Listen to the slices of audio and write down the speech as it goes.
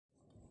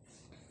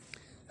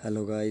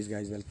Hello guys,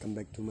 welcome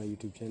back to my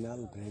YouTube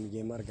channel Brain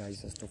Gamer.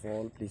 Guys, first of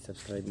all, please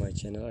subscribe my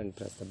channel and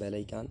press the bell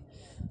icon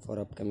for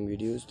upcoming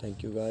videos.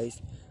 Thank you guys.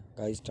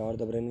 Guys, start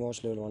the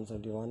brainwash level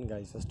 171.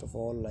 Guys, first of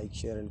all, like,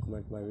 share and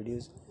comment my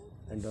videos,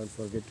 and don't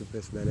forget to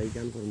press bell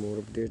icon for more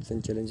updates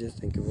and challenges.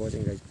 Thank you for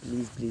watching guys.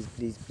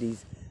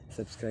 Please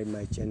subscribe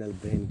my channel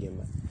Brain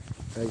Gamer.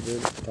 Guys,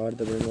 we'll start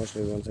the brainwash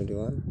level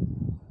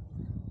 171.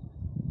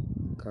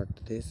 Cut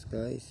this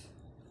guys.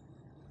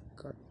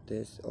 Cut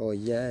this. Oh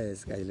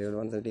yes guys, level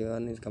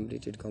 131 is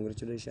completed.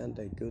 Congratulations.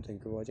 Thank you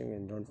for watching,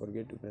 and don't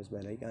forget to press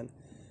bell icon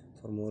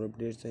for more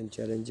updates and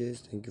challenges.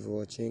 Thank you for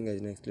watching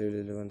guys. Next level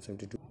is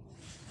 172.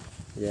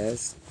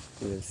 Yes,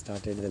 we will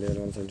start at the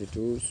level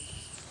 172.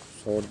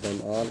 Sort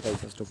them all guys.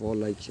 First of all,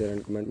 like, share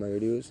and comment my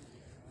videos.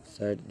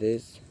 Set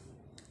this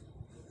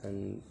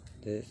and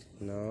this.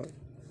 Now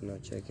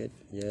check it.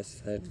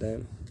 Yes, set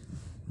them.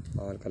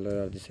 All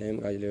color are the same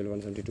guys. Level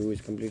 172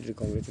 is completed.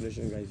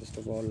 Congratulations guys. First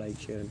of all, like,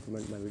 share and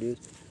comment my videos,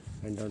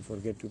 and don't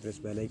forget to press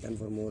bell icon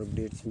for more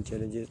updates and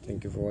challenges.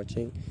 Thank you for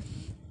watching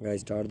guys.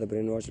 Start the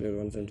brainwash level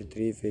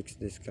 173. Fix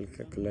this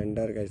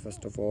calendar guys.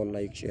 First of all,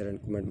 like, share and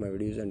comment my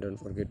videos, and don't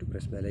forget to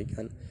press bell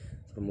icon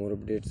for more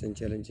updates and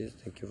challenges.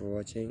 Thank you for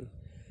watching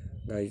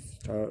guys.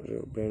 Start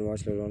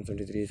brainwash level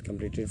 173 is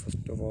completed.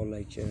 First of all,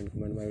 like, share and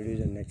comment my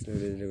videos, and next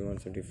level is level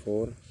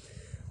 174.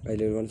 By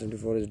level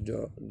 174 is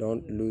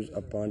don't lose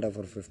a panda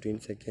for 15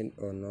 seconds.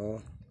 Or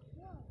no,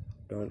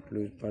 don't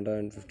lose panda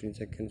in 15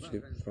 seconds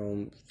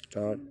from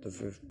start the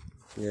fifth.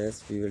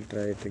 Yes, we will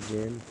try it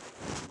again.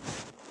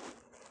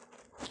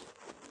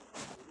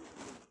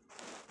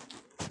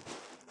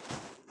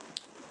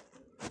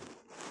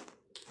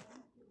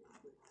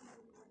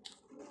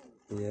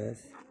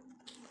 Yes,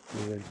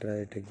 we will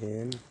try it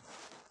again.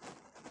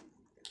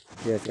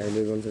 Yes guys,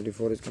 level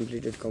 174 is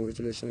completed.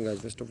 Congratulations guys.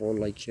 First of all,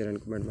 like, share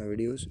and comment my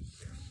videos.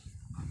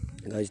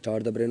 Guys,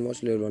 start the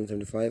brainwash level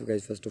 175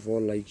 guys. First of all,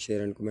 like,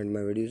 share and comment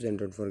my videos, and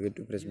don't forget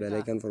to press bell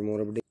icon for more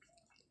updates.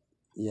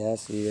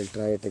 Yes, we will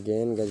try it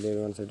again guys.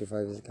 Level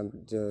 175 is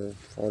complete.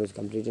 4 is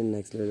completed.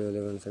 Next level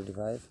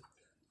 175.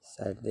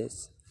 Set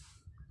this.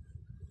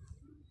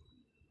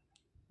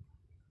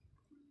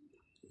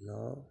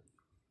 Now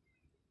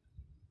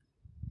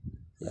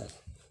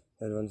yes,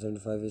 level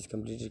 175 is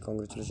completed.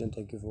 Congratulations.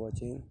 Thank you for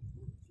watching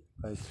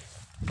guys.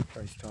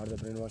 Start the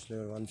brainwash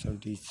level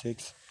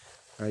 176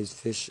 guys.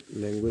 Fish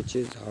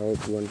languages, how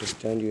to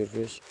understand your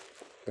fish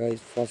guys.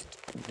 First,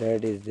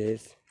 dead is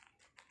this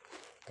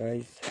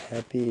guys,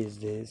 happy is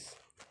this,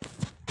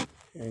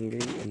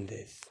 angry in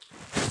this,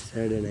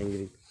 sad and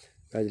angry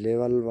guys.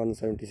 Level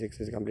 176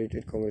 is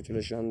completed.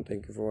 Congratulations.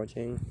 Thank you for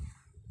watching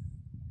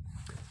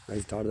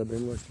guys. Start the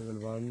brainwash level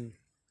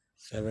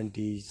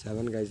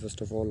 177 guys.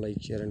 First of all,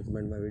 like, share and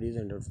comment my videos,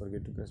 and don't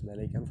forget to press bell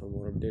icon for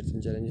more updates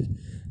and challenges.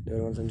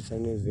 Level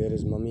 177 is where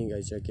is mummy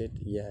guys. Check it.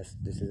 Yes,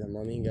 this is a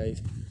mummy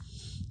guys.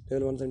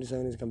 Level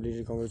 177 is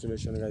completed.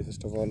 Congratulations guys.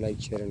 First of all, like,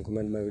 share and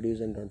comment my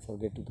videos, and don't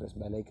forget to press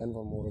bell icon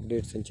for more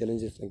updates and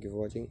challenges. Thank you for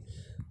watching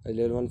guys.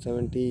 Level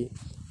 178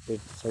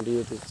 is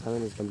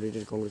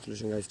completed.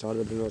 Congratulations guys. Start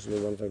the brainwash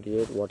level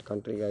 178. What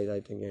country guys? I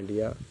think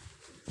India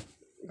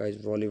guys.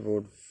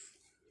 Bollywood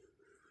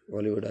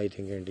I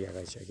think India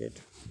guys. Check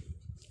it.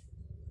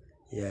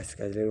 Yes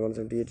guys, level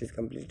 178 is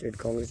completed.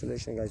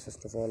 Congratulations guys.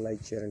 First of all,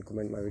 like, share and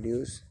comment my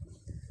videos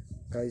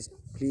guys.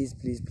 Please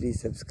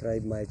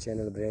subscribe my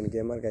channel Brain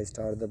Gamer guys.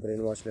 Start the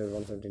brainwash level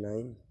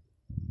 179.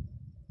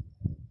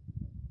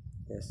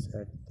 Yes,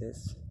 at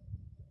this.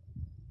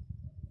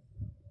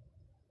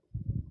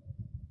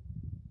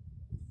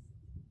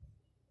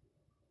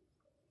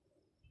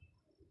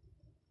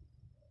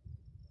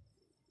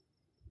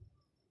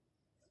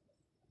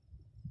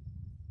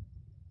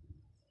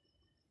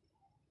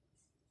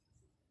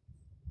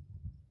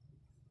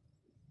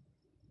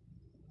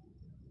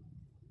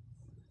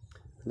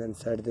 And then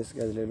set this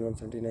guys. Level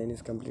 179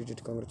 is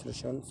completed.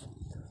 Congratulations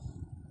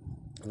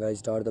guys.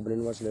 Start the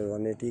brainwash level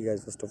 180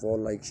 guys. First of all,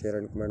 like, share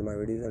and comment my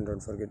videos, and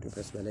don't forget to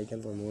press bell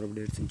icon for more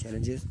updates and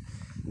challenges.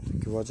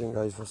 Thank you for watching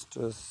guys. First,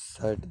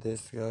 set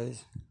this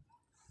guys,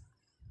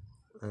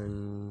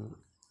 and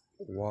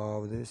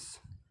wow, this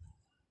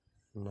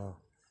no,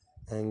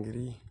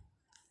 angry,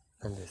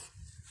 and this.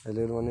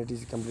 Level 180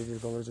 is completed.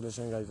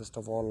 Congratulations guys. First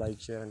of all, like,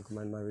 share and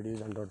comment my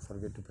videos, and don't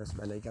forget to press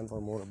bell icon for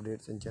more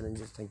updates and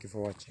challenges. Thank you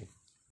for watching.